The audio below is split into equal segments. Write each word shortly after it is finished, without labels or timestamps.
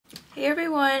Hey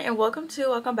everyone, and welcome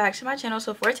back to my channel.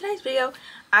 So for today's video,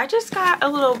 I just got a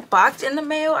little box in the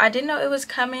mail. I didn't know it was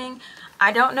coming.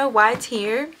 I don't know why it's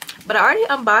here, but I already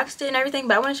unboxed it and everything,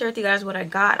 but I want to share with you guys what I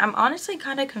got. I'm honestly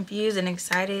kind of confused and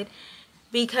excited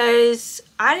because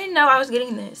I didn't know I was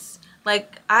getting this.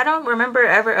 Like, I don't remember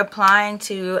ever applying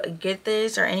to get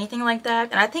this or anything like that.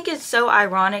 And I think it's so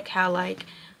ironic how, like,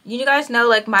 you guys know,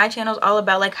 like, my channel is all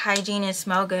about like hygiene and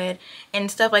smell good and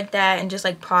stuff like that, and just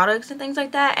like products and things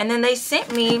like that. And then they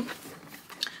sent me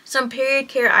some period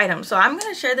care items, so I'm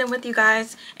gonna share them with you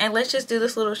guys, and let's just do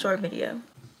this little short video.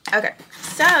 Okay,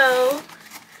 so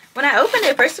when I opened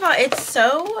it, first of all, it's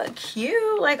so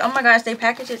cute. Like, oh my gosh, they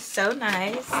packaged it so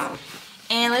nice.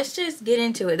 And let's just get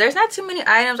into it. There's not too many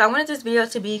items. I wanted this video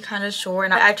to be kind of short,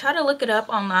 and I tried to look it up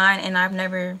online, and I've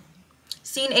never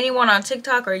seen anyone on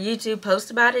TikTok or YouTube post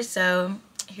about it. So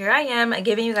here I am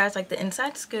giving you guys like the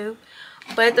inside scoop.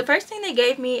 But the first thing they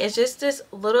gave me is just this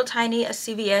little tiny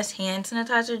CVS hand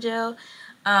sanitizer gel.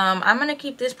 I'm gonna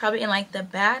keep this probably in like the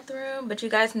bathroom, but you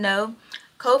guys know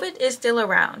COVID is still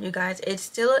around, you guys. It's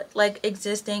still like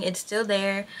existing. It's still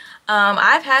there.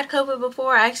 I've had COVID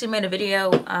before. I actually made a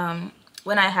video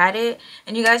when I had it,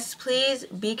 and you guys, please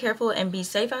be careful and be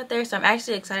safe out there. So I'm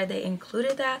actually excited they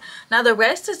included that. Now the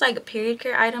rest is like period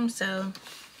care items, so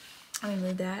let me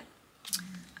move that.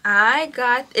 I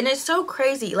got, and it's so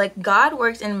crazy, like God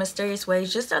works in mysterious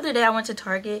ways. Just the other day I went to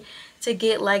Target to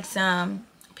get like some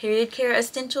period care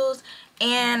essentials,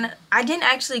 and I didn't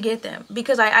actually get them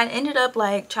because I ended up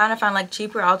like trying to find like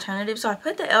cheaper alternatives. So I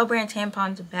put the L brand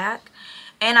tampons back,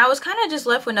 and I was kind of just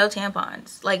left with no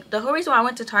tampons. Like, the whole reason why I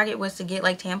went to Target was to get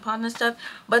like tampons and stuff,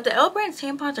 but the L brand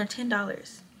tampons are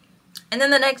 $10. And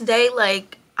then the next day,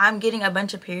 like, I'm getting a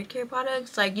bunch of period care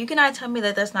products. Like, you cannot tell me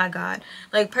that that's not God.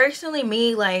 Like, personally,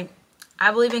 me, like, I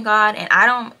believe in God, and I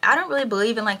don't really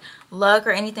believe in like luck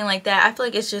or anything like that. I feel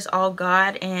like it's just all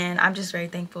God, and I'm just very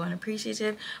thankful and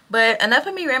appreciative. But enough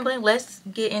of me rambling. Let's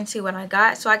get into what I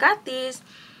got. So I got these.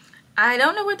 I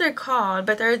don't know what they're called,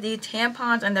 but they're the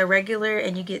tampons, and they're regular,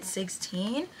 and you get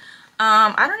 16.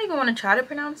 I don't even want to try to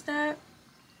pronounce that.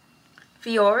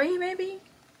 Fiore, maybe?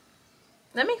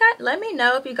 Let me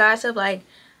know if you guys have like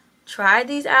tried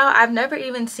these out. I've never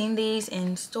even seen these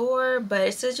in store, but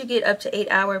it says you get up to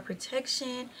 8-hour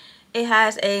protection. It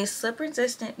has a slip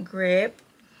resistant grip,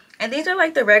 and these are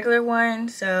like the regular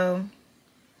ones, so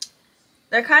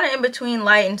they're kind of in between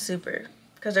light and super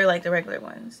because they're like the regular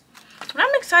ones. But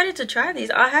I'm excited to try these.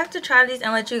 I'll have to try these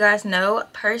and let you guys know.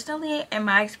 Personally, in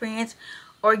my experience,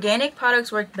 organic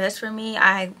products work best for me.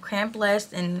 I cramp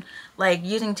less and like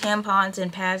using tampons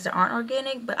and pads that aren't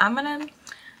organic, but I'm gonna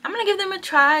give them a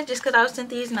try just because I was sent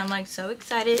these and I'm like so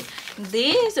excited.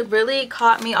 These really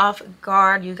caught me off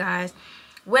guard, you guys.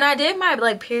 When I did my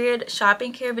like period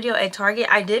shopping care video at Target,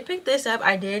 I did pick this up.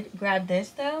 I did grab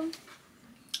this though.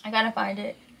 I gotta find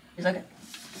it. It's okay.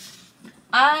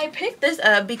 I picked this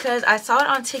up because I saw it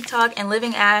on TikTok, and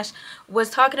Living Ash was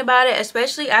talking about it,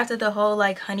 especially after the whole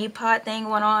like honey pot thing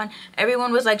went on.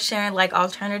 Everyone was like sharing like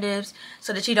alternatives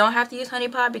so that you don't have to use honey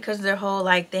pot because of their whole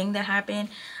like thing that happened.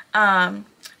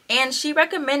 And she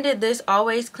recommended this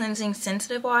Always Cleansing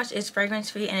Sensitive Wash. It's fragrance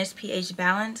free and it's pH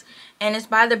balanced, and it's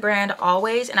by the brand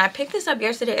Always. And I picked this up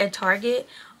yesterday at Target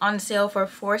on sale for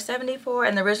 $4.74,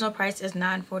 and the original price is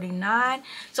 $9.49.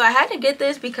 So I had to get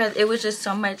this because it was just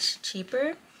so much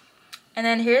cheaper. And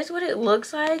then here's what it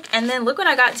looks like. And then look what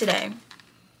I got today.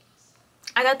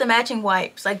 I got the matching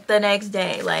wipes like the next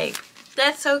day. Like,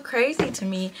 that's so crazy to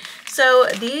me. So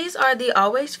these are the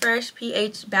Always Fresh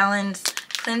pH balanced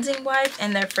cleansing wipes,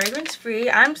 and they're fragrance free.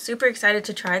 I'm super excited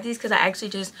to try these because I actually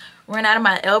just ran out of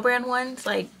my L brand ones.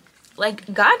 Like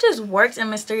God just works in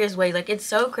mysterious ways. Like, it's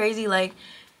so crazy. Like,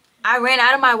 I ran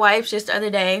out of my wipes just the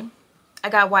other day. I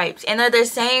got wipes, and they're the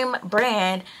same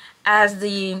brand as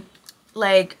the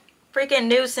like freaking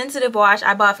new sensitive wash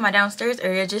I bought for my downstairs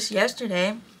area just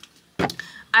yesterday.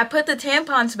 I put the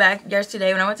tampons back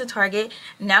yesterday when I went to Target.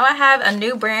 Now I have a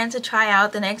new brand to try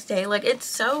out the next day. Like, it's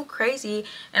so crazy,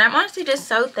 and I'm honestly just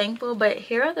so thankful. But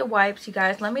here are the wipes, you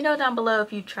guys. Let me know down below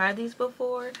if you've tried these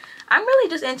before. I'm really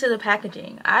just into the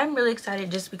packaging. I'm really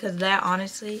excited just because of that,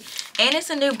 honestly. And it's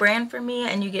a new brand for me,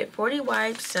 and you get 40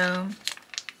 wipes, so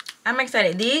I'm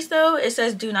excited. These though, it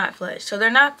says do not flush, so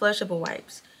they're not flushable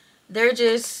wipes. They're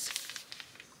just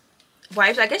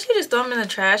wipes. I guess you just throw them in the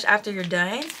trash after you're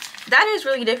done. That is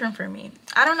really different for me.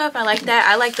 I don't know if I like that.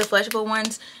 I like the flushable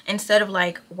ones instead of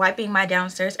like wiping my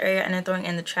downstairs area and then throwing it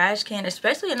in the trash can,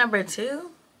 especially at number 2.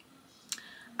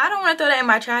 I don't want to throw that in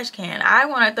my trash can. I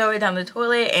want to throw it down the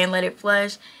toilet and let it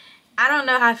flush. I don't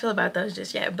know how I feel about those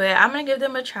just yet, but I'm going to give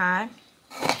them a try.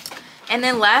 And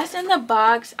then last in the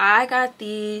box, I got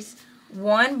these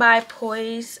One by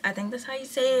Poise, I think that's how you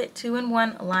say it,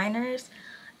 2-in-1 liners.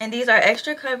 And these are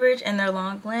extra coverage and they're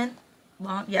long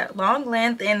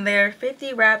length, and they're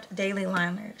 50 wrapped daily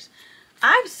liners.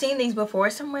 I've seen these before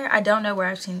somewhere. I don't know where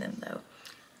I've seen them though.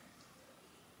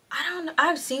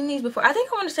 I've seen these before. I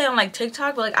think I want to say on like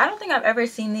TikTok, but like I don't think I've ever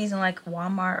seen these in like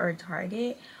Walmart or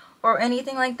Target or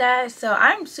anything like that. So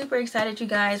I'm super excited, you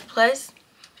guys. Plus,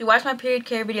 if you watched my period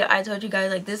care video, I told you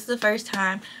guys like this is the first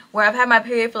time where I've had my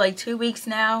period for like 2 weeks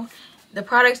now. The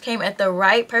products came at the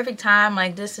right perfect time.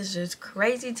 Like this is just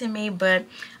crazy to me. But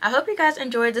I hope you guys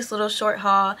enjoyed this little short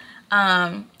haul.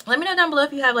 Let me know down below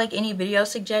if you have like any video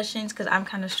suggestions, because I'm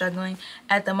kind of struggling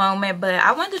at the moment. But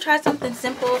I wanted to try something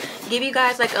simple, give you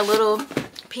guys like a little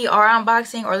PR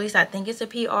unboxing, or at least I think it's a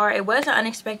PR. It was an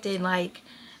unexpected like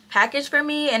package for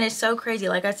me, and it's so crazy,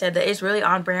 like I said, that it's really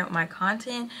on brand with my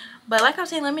content. But like I was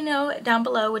saying, let me know down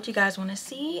below what you guys want to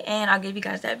see, and I'll give you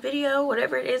guys that video,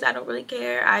 whatever it is. I don't really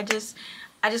care. I just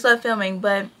love filming.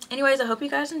 But anyways, I hope you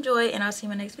guys enjoy, and I'll see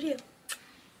you in my next video.